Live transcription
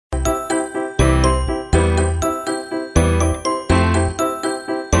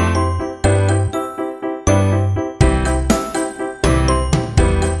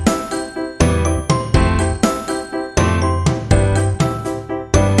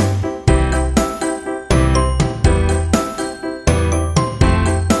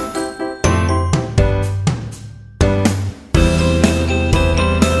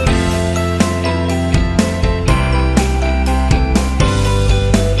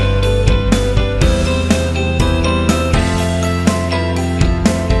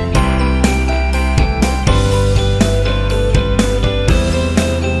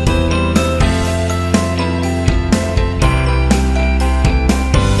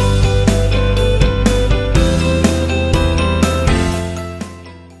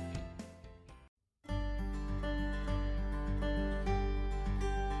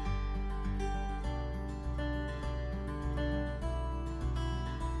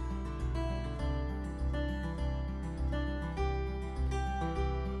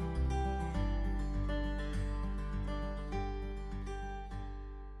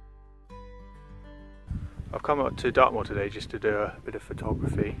I've come up to Dartmoor today just to do a bit of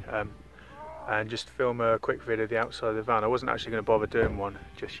photography and just film a quick video of the outside of the van. I wasn't actually going to bother doing one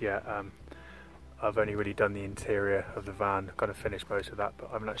just yet. I've only really done the interior of the van, kind of finished most of that, but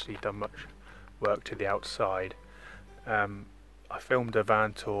I haven't actually done much work to the outside. I filmed a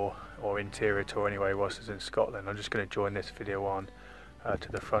van tour, or interior tour anyway, whilst I was in Scotland. I'm just going to join this video on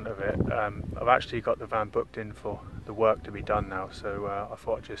to the front of it. I've actually got the van booked in for the work to be done now, so I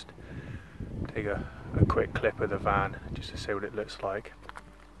thought I'd just take a quick clip of the van just to see what it looks like.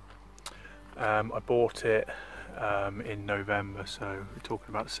 I bought it in November, so we're talking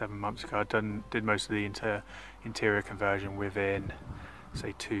about 7 months ago. I did most of the interior conversion within,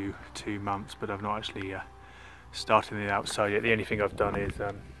 say, two months, but I've not actually started the outside yet. The only thing I've done is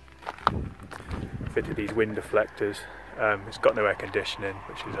fitted these wind deflectors. It's got no air conditioning,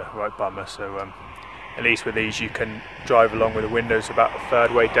 which is a right bummer, so at least with these you can drive along with the windows about a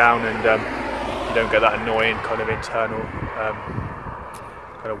third way down, and you don't get that annoying kind of internal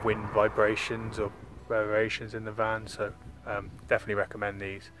kind of wind vibrations or variations in the van. So definitely recommend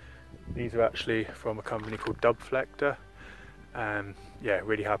these. These are actually from a company called Dubflector, and yeah,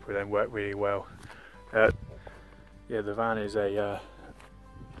 really happy with them, work really well. Yeah, the van is a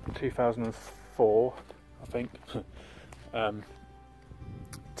 2004, I think,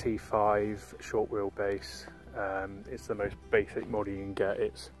 T5 short wheelbase. It's the most basic model you can get.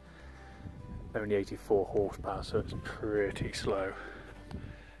 It's only 84 horsepower, so it's pretty slow.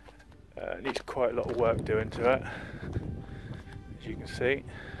 It needs quite a lot of work doing to it, as you can see.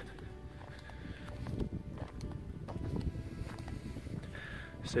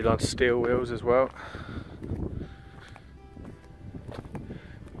 Still on steel wheels as well.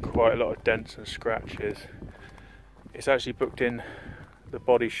 Quite a lot of dents and scratches. It's actually booked in the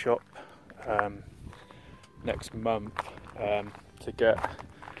Bodyshop next month to get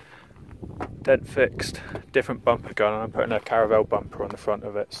dent fixed, different bumper gun, and I'm putting a Caravelle bumper on the front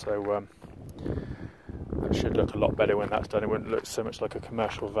of it, so it should look a lot better when that's done. It wouldn't look so much like a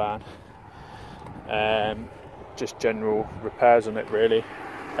commercial van. Just general repairs on it really.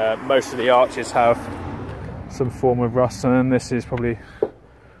 Most of the arches have some form of rust on them. This is probably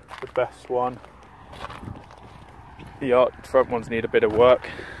the best one. The front ones need a bit of work,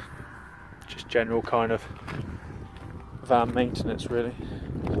 just general kind of van maintenance really.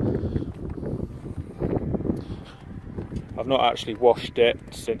 I've not actually washed it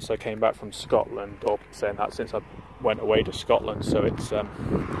since I came back from Scotland, or saying that, since I went away to Scotland, so it's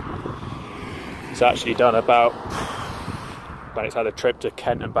actually done about, but it's had a trip to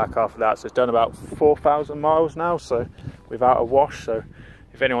Kent and back after that, so it's done about 4,000 miles now, so without a wash. So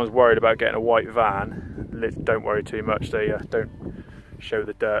if anyone's worried about getting a white van, don't worry too much. They don't show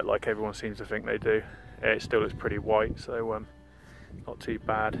the dirt like everyone seems to think they do. It still looks pretty white, so not too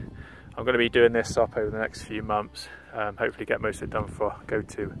bad. I'm going to be doing this up over the next few months. Hopefully get most of it done before I go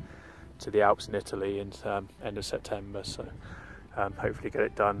to the Alps in Italy in end of September. So hopefully get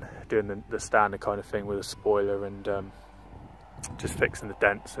it done, doing the standard kind of thing with a spoiler and just fixing the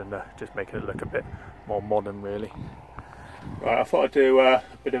dents and just making it look a bit more modern really. Right, I thought I'd do a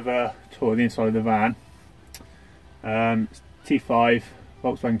bit of a tour of the inside of the van. T5,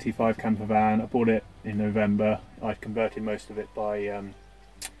 Volkswagen T5 Campervan. I bought it in November. I converted most of it by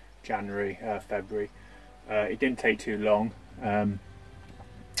January, February. It didn't take too long.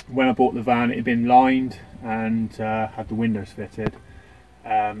 When I bought the van, it had been lined and had the windows fitted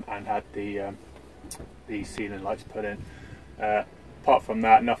and had the ceiling lights put in. Apart from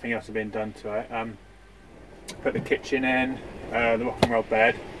that, nothing else had been done to it. Put the kitchen in, the rock and roll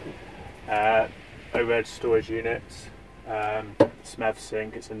bed, overhead storage units, Smith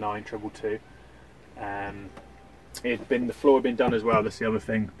sink. It's a 9222. The floor had been done as well. That's the other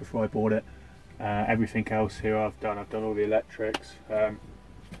thing before I bought it. Everything else here I've done all the electrics.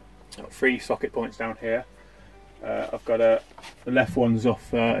 Got 3 socket points down here. I've got the left one's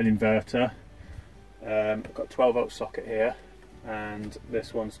off an inverter. I've got a 12-volt socket here, and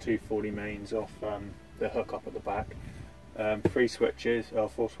this one's 240 mains off the hook up at the back. 4 switches,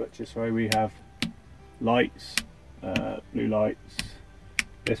 sorry. We have lights, blue lights.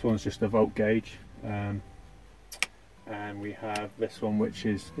 This one's just a volt gauge, and we have this one, which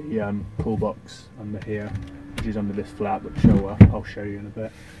is the cool box under here, which is under this flap, which I'll show you in a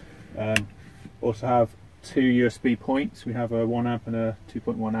bit. Also have 2 USB points. We have a 1 amp and a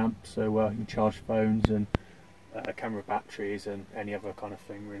 2.1 amp, so you can charge phones and camera batteries and any other kind of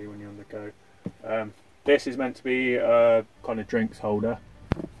thing really when you're on the go. This is meant to be a kind of drinks holder.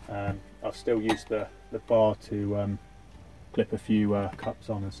 I've still used the bar to clip a few cups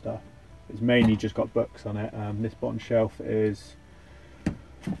on and stuff. It's mainly just got books on it. This bottom shelf is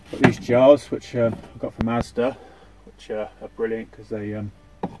Got these jars which I got from Asda, which are brilliant because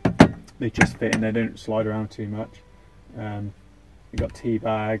they just fit and they don't slide around too much. You've got tea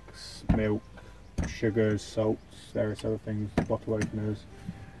bags, milk, sugars, salts, various other things, bottle openers.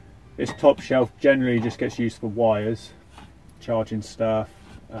 This top shelf generally just gets used for wires, charging stuff,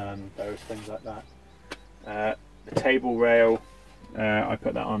 various things like that. The table rail, I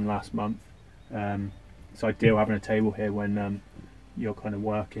put that on last month. It's ideal having a table here when you're kind of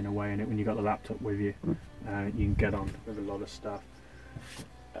working away, and when you've got the laptop with you, you can get on with a lot of stuff.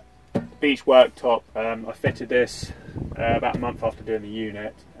 Beach worktop, I fitted this about a month after doing the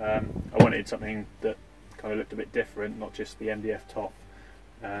unit. I wanted something that kind of looked a bit different, not just the MDF top.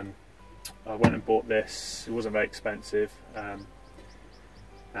 I went and bought this. It wasn't very expensive,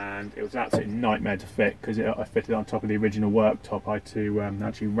 and it was an absolute nightmare to fit because I fitted it on top of the original worktop. I had to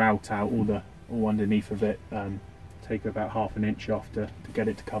actually route out all underneath of it, take about ½ an inch off to get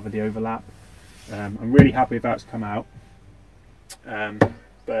it to cover the overlap. I'm really happy with how it's come out,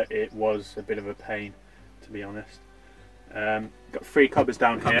 but it was a bit of a pain, to be honest. Got 3 cupboards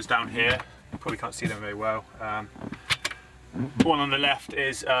down here. You probably can't see them very well. One on the left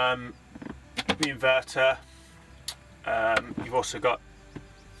is the inverter. You've also got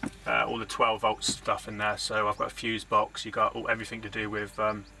all the 12-volt stuff in there. So I've got a fuse box. You've got everything to do with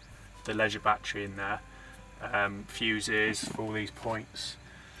the leisure battery in there. Fuses for all these points.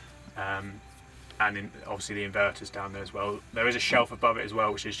 And obviously the inverter's down there as well. There is a shelf above it as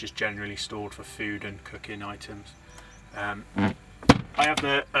well, which is just generally stored for food and cooking items. I have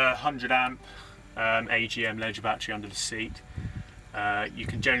the 100 amp AGM leisure battery under the seat. You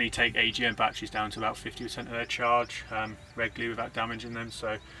can generally take AGM batteries down to about 50% of their charge regularly without damaging them,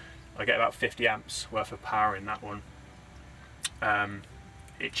 so I get about 50 amps worth of power in that one.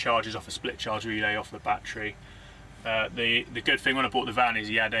 It charges off a split charge relay off the battery. The good thing when I bought the van is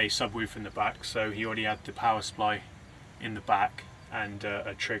he had a subwoofer in the back, so he already had the power supply in the back and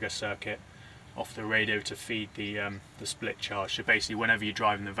a trigger circuit off the radio to feed the split charge. So basically whenever you're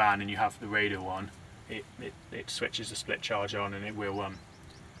driving the van and you have the radio on, it switches the split charge on and it will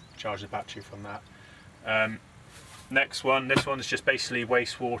charge the battery from that. Next one, this one is just basically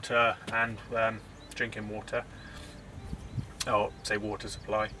wastewater and drinking water, or say water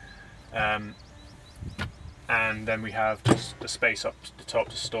supply. And then we have just the space up the top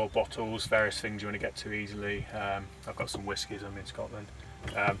to store bottles, various things you want to get to easily. I've got some whiskies, I'm in Scotland.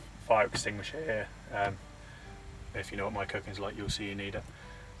 Fire extinguisher here. If you know what my cooking's like, you'll see you need it.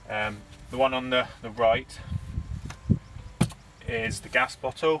 The one on the right is the gas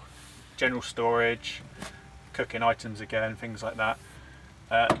bottle, general storage, cooking items again, things like that.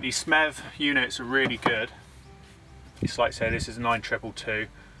 These SMEV units are really good. It's like say this is 9222.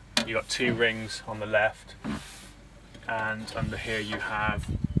 You've got 2 rings on the left, and under here you have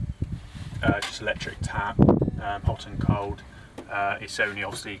just electric tap, hot and cold. It's only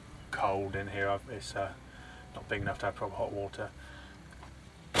obviously cold in here, it's not big enough to have proper hot water.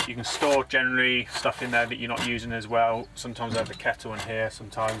 You can store generally stuff in there that you're not using as well. Sometimes I have the kettle in here,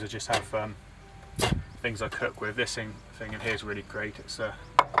 sometimes I just have things I cook with. This thing in here is really great. It's a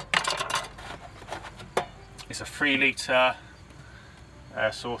 3 litre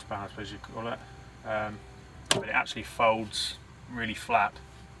saucepan, I suppose you'd call it, but it actually folds really flat.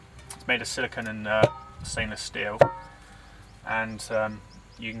 It's made of silicone and stainless steel, and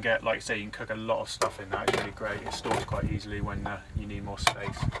you can get, like I say, you can cook a lot of stuff in that. It's really great. It stores quite easily when you need more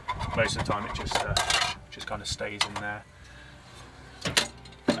space. Most of the time it just kind of stays in there.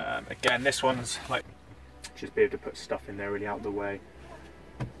 Again, this one's like just be able to put stuff in there really out of the way.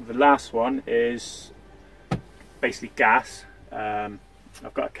 The last one is basically gas.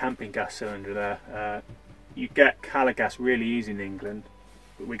 I've got a camping gas cylinder there. You get Cala gas really easy in England,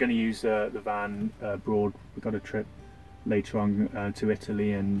 but we're going to use the van abroad. We've got a trip later on to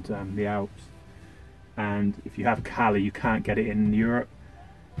Italy and the Alps, and if you have Cala you can't get it in Europe.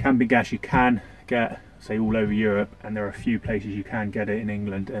 Camping gas you can get, say, all over Europe, and there are a few places you can get it in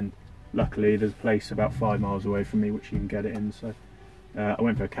England, and luckily there's a place about 5 miles away from me which you can get it in, so I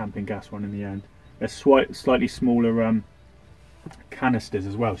went for a camping gas one in the end. They're slightly smaller canisters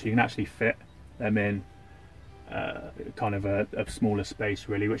as well, so you can actually fit them in kind of a smaller space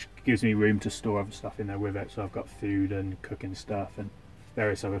really, which gives me room to store other stuff in there with it. So I've got food and cooking stuff and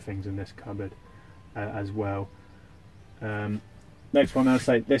various other things in this cupboard as well. Next one, I'll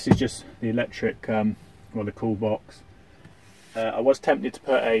say this is just the electric or the cool box. I was tempted to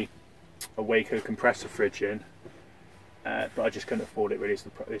put a Waco compressor fridge in, but I just couldn't afford it really.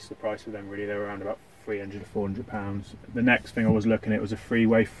 It's the price of them really. They're around about £300 to £400. The next thing I was looking at was a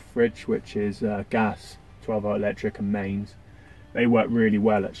freeway fridge, which is gas, 12-volt electric and mains. They work really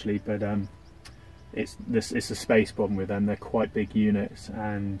well actually, but it's a space problem with them. They're quite big units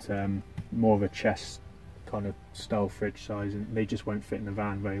and more of a chest kind of style fridge size, and they just won't fit in the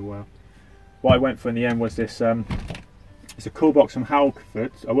van very well. What I went for in the end was this. It's a cool box from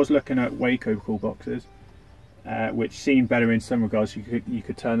Halford. I was looking at Waco cool boxes, which seemed better in some regards. You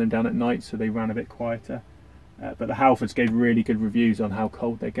could turn them down at night, so they ran a bit quieter. But the Halfords gave really good reviews on how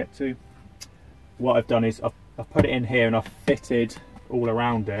cold they get to. What I've done is I've put it in here and I've fitted all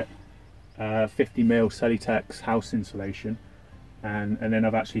around it 50mm Cellutex house insulation, and then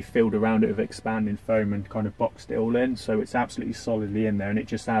I've actually filled around it with expanding foam and kind of boxed it all in, so it's absolutely solidly in there, and it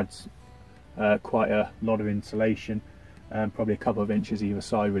just adds quite a lot of insulation. Probably a couple of inches either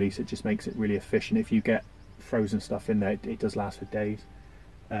side really, so it just makes it really efficient. If you get frozen stuff in there, it does last for days.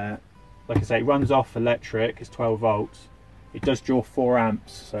 Like I say, it runs off electric, it's 12 volts. It does draw 4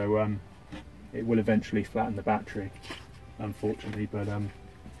 amps, so it will eventually flatten the battery, unfortunately, but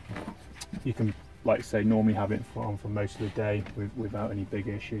you can, like I say, normally have it on for most of the day without any big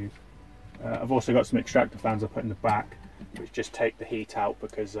issues. I've also got some extractor fans I put in the back, which just take the heat out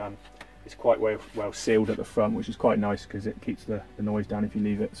because it's quite well sealed at the front, which is quite nice because it keeps the noise down if you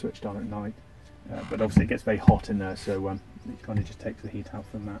leave it switched on at night. But obviously it gets very hot in there, so it kind of just takes the heat out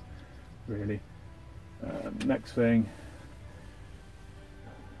from that, really. Next thing.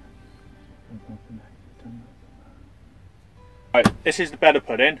 Right, this is the bed I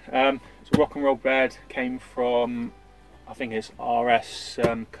put in. It's a rock and roll bed, came from, I think it's RS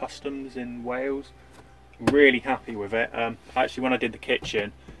Customs in Wales. Really happy with it. Actually, when I did the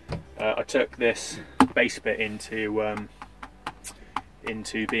kitchen, I took this base bit into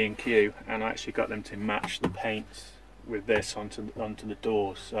B&Q, and I actually got them to match the paint with this onto the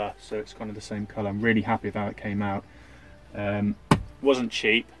doors, so it's kind of the same colour. I'm really happy with how it came out. Wasn't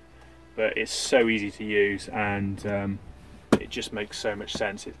cheap, but it's so easy to use, and it just makes so much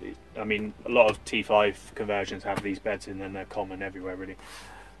sense. I mean, a lot of T5 conversions have these beds in, and they're common everywhere really.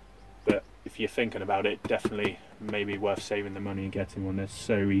 But if you're thinking about it, definitely maybe worth saving the money and getting one. They're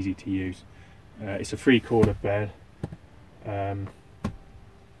so easy to use. It's a 3/4 bed,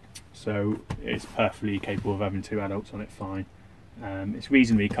 so it's perfectly capable of having 2 adults on it fine. It's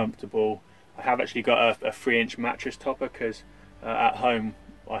reasonably comfortable. I have actually got a 3-inch mattress topper because at home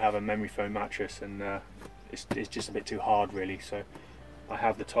I have a memory foam mattress, and it's just a bit too hard really, so I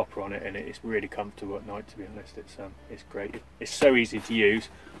have the topper on it, and it's really comfortable at night, to be honest. It's great. It's so easy to use.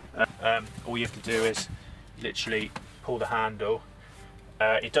 All you have to do is literally pull the handle.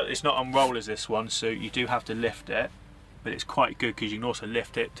 It's not on rollers, this one, so you do have to lift it, but it's quite good because you can also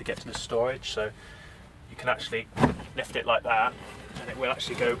lift it to get to the storage, so you can actually lift it like that and it will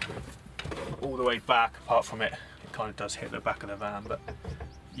actually go all the way back. Apart from it kind of does hit the back of the van, but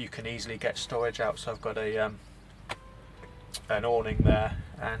you can easily get storage out. So I've got an awning there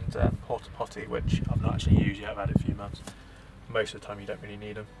and porta potty, which I've not actually used yet. I've had it a few months. Most of the time you don't really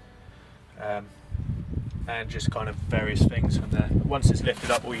need them, and just kind of various things from there. Once it's lifted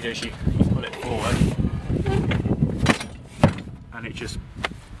up, all you do is you pull it forward and it just,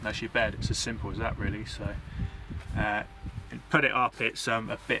 that's your bed. It's as simple as that really. So put it up, it's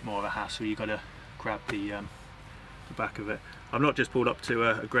a bit more of a hassle. You've got to grab the back of it. I'm not just pulled up to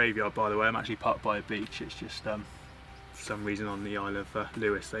a graveyard, by the way. I'm actually parked by a beach. It's just for some reason on the Isle of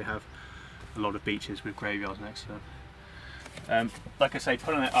Lewis they have a lot of beaches with graveyards next to them. Like I say,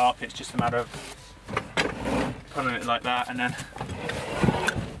 pulling it up, it's just a matter of pulling it like that and then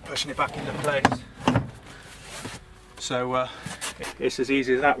pushing it back into place. So it's as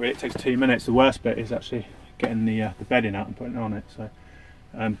easy as that really. It takes 2 minutes. The worst bit is actually getting the bedding out and putting it on it. So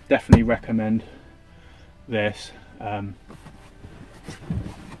definitely recommend this if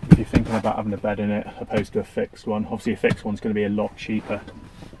you're thinking about having a bed in it opposed to a fixed one. Obviously a fixed one's going to be a lot cheaper,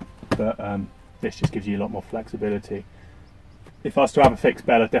 but this just gives you a lot more flexibility. If I was to have a fixed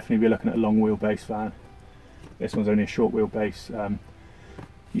bed, I'd definitely be looking at a long wheelbase van. This one's only a short wheelbase.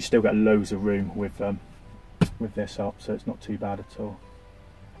 You still get loads of room with this up, so it's not too bad at all.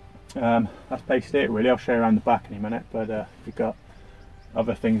 That's basically it really. I'll show you around the back in a minute, but we've got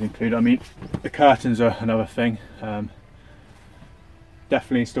other things included. I mean, the curtains are another thing.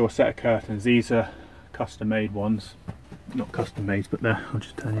 Definitely install a set of curtains. These are custom made ones. Not custom made, but I'll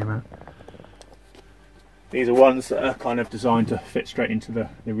just turn you around. These are ones that are kind of designed to fit straight into the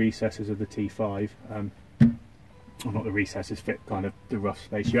recesses of the T5. Well, not the recesses, fit kind of the rough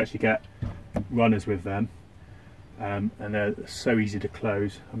space. You actually get runners with them, and they're so easy to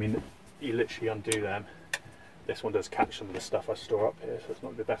close. I mean, you literally undo them. This one does catch some of the stuff I store up here, so it's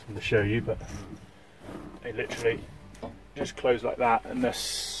not the best one to show you, but they literally just close like that, and they're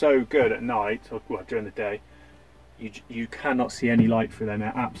so good at night, or well, during the day. you cannot see any light through them.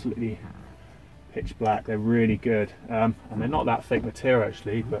 They're absolutely pitch black. They're really good, and they're not that thick material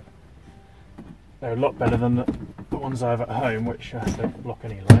actually, but they're a lot better than the ones I have at home, which don't block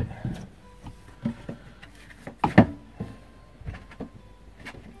any light.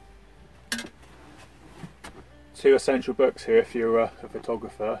 Two essential books here if you're a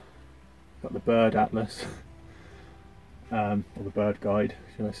photographer. Got the Bird Atlas, or the Bird Guide,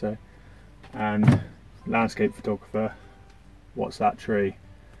 should I say, and landscape photographer, What's That Tree?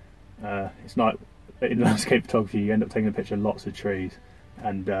 It's not, in landscape photography you end up taking a picture of lots of trees,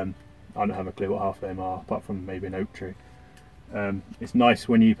 and I don't have a clue what half of them are, apart from maybe an oak tree. It's nice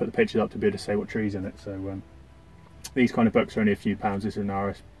when you put the pictures up to be able to say what tree's in it, so these kind of books are only a few pounds. This is an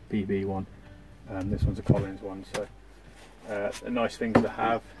RSPB one. This one's a Collins one, so a nice thing to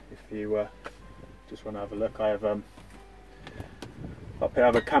have if you just want to have a look. I have up here I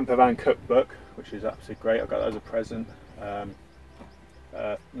have a Campervan cookbook, which is absolutely great. I got that as a present.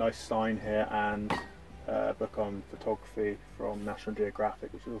 Nice sign here, and a book on photography from National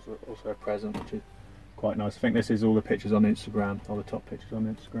Geographic, which is also a present, which is quite nice. I think this is all the pictures on Instagram, all the top pictures on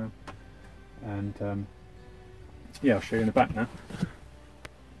Instagram, and yeah, I'll show you in the back now.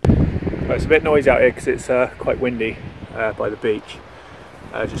 It's a bit noisy out here because it's quite windy by the beach.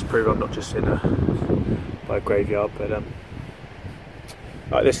 Just to prove I'm not just in by a graveyard. But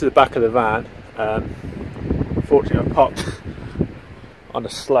right, this is the back of the van. Fortunately, I parked on a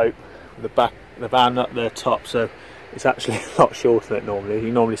slope with the van at the top, so it's actually a lot shorter than it normally.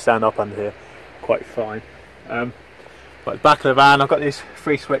 You normally stand up under here quite fine. But the back of the van, I've got this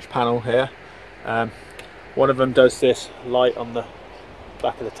 3-switch panel here. One of them does this light on the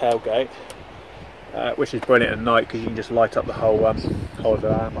back of the tailgate, which is brilliant at night because you can just light up the whole of the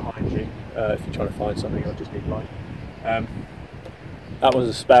van behind you if you're trying to find something or just need light. That one's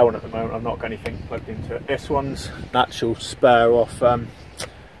a spare one at the moment. I've not got anything plugged into it. This one's an actual spare off the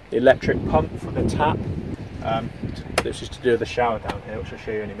electric pump from the tap. This is to do with the shower down here, which I'll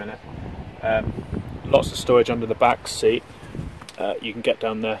show you in a minute. Lots of storage under the back seat. You can get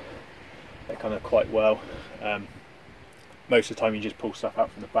down there kind of quite well. Most of the time you just pull stuff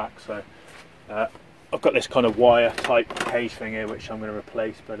out from the back, so I've got this kind of wire type cage thing here which I'm going to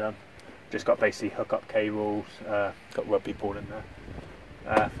replace, but just got basically hook up cables, got rugby ball in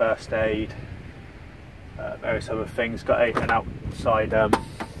there, first aid, various other things. Got an outside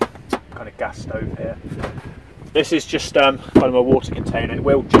kind of gas stove here. This is just kind of a water container. It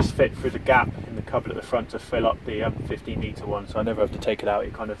will just fit through the gap in the cupboard at the front to fill up the 15 litre one, so I never have to take it out.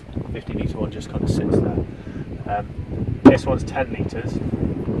 It kind of 15 litre one just kind of sits there. This one's 10 litres,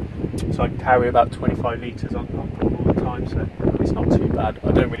 so I can carry about 25 litres on board all the time, so it's not too bad.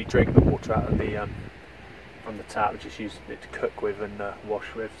 I don't really drink the water out of the from the tap. I just use it to cook with and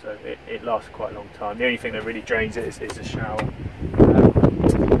wash with, so it lasts quite a long time. The only thing that really drains it is the shower.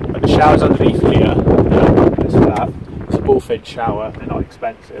 But the shower's underneath here. This flat. It's a bullfin shower. They're not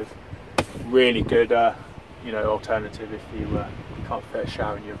expensive. Really good, you know, alternative if you can't fit a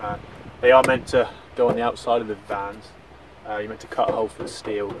shower in your van. They are meant to go on the outside of the vans. You're meant to cut a hole for the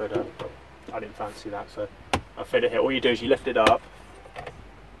steel, but I didn't fancy that, so I fit it here. All you do is you lift it up,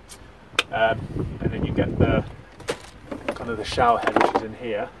 and then you get the kind of the shower head, which is in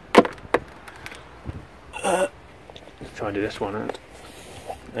here. Let's try and do this one out.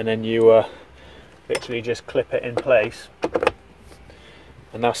 And then you literally just clip it in place,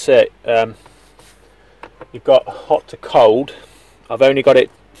 and that's it. You've got hot to cold. I've only got it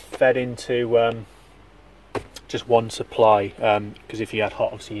fed into just one supply, because if you had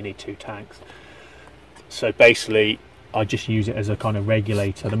hot, obviously you need 2 tanks. So basically I just use it as a kind of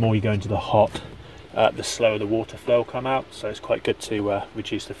regulator. The more you go into the hot, the slower the water flow will come out, so it's quite good to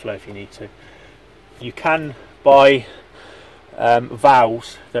reduce the flow if you need to. You can buy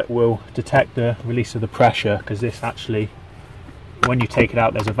valves that will detect the release of the pressure, because this actually, when you take it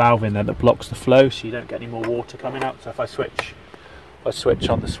out, there's a valve in there that blocks the flow, so you don't get any more water coming out. So if I switch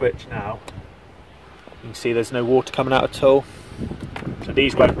on the switch now, you can see there's no water coming out at all. So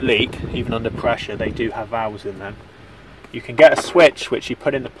these won't leak even under pressure. They do have valves in them. You can get a switch which you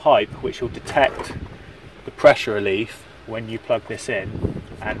put in the pipe, which will detect the pressure relief when you plug this in,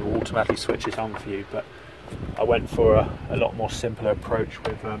 and will automatically switch it on for you. But I went for a lot more simpler approach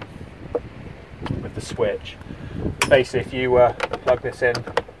with the switch. Basically, if you plug this in,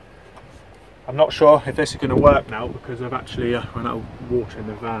 I'm not sure if this is going to work now because I've actually run out of water in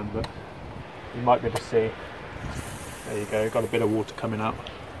the van, but you might be able to see. There you go, got a bit of water coming out.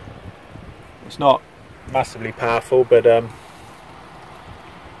 It's not massively powerful, but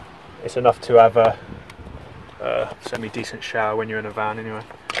it's enough to have a semi-decent shower when you're in a van anyway.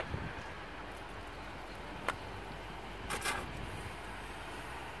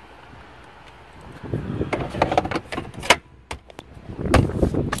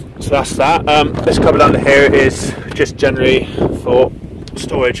 that's that. This cupboard under here is just generally for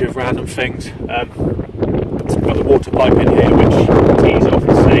storage of random things. I've got the water pipe in here which tees off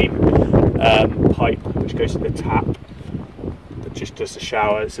the same pipe which goes to the tap that just does the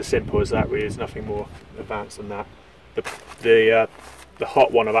shower. It's as simple as that really, there's nothing more advanced than that. The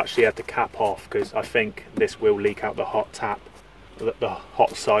hot one I've actually had to cap off because I think this will leak out the hot tap, the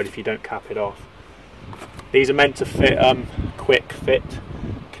hot side, if you don't cap it off. These are meant to fit quick fit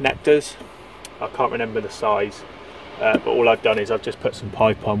connectors. I can't remember the size, but all I've done is I've just put some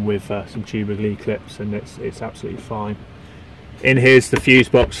pipe on with some tuber glue clips, and it's absolutely fine. In here's the fuse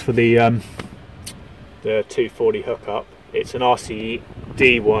box for the 240 hookup. It's an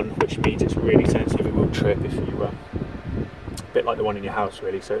RCD one, which means it's really sensitive. It will trip if you a bit like the one in your house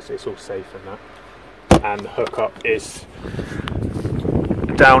really, so it's all safe in that. And the hookup is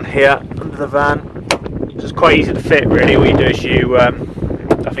down here under the van. It's quite easy to fit really. All you do is you I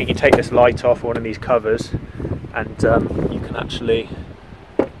think you take this light off one of these covers, and you can actually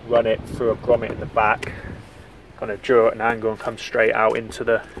run it through a grommet in the back, kind of draw at an angle and come straight out into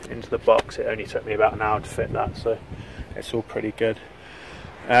the box. It only took me about an hour to fit that, so it's all pretty good.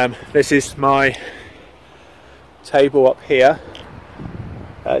 This is my table up here.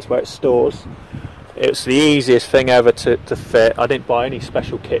 It's where it stores. It's the easiest thing ever to fit. I didn't buy any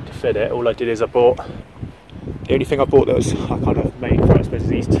special kit to fit it. All I did is the only thing I bought that was I kind of made for it, I suppose, is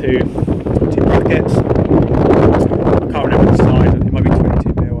these two brackets. I can't remember the size. It might be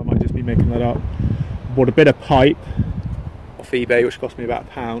 22mm. I might just be making that up. I bought a bit of pipe off eBay, which cost me about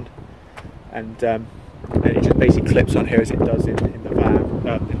 £1, and it just basically clips on here as it does in the van,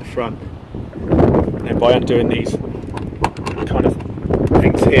 in the front. And then by undoing these kind of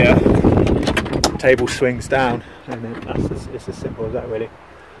things here, the table swings down, and then it's as simple as that really.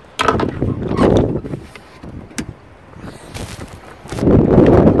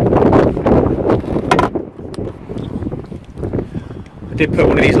 I did put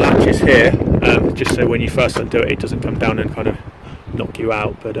one of these latches here, just so when you first undo it, it doesn't come down and kind of knock you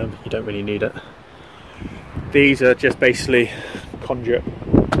out, but you don't really need it. These are just basically conduit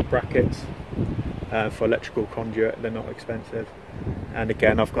brackets for electrical conduit. They're not expensive, and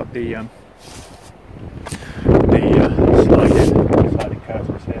again I've got the sliding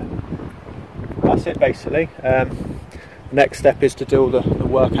curtains here. That's it basically. Next step is to do all the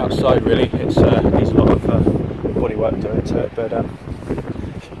work outside really. It's needs a lot of body work doing to it, but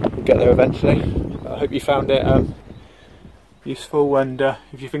we'll get there eventually. I hope you found it useful, and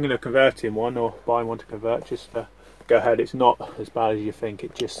if you're thinking of converting one or buying one to convert, just go ahead. It's not as bad as you think.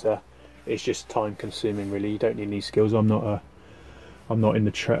 It's just time consuming really. You don't need any skills. I'm not in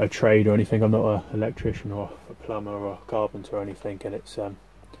the trade or anything. I'm not an electrician or a plumber or a carpenter or anything, and it's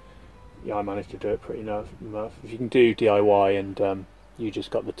yeah, I managed to do it pretty enough. If you can do DIY and you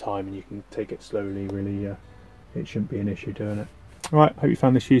just got the time and you can take it slowly, really, it shouldn't be an issue doing it. Alright, hope you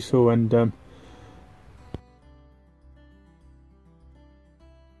found this useful, and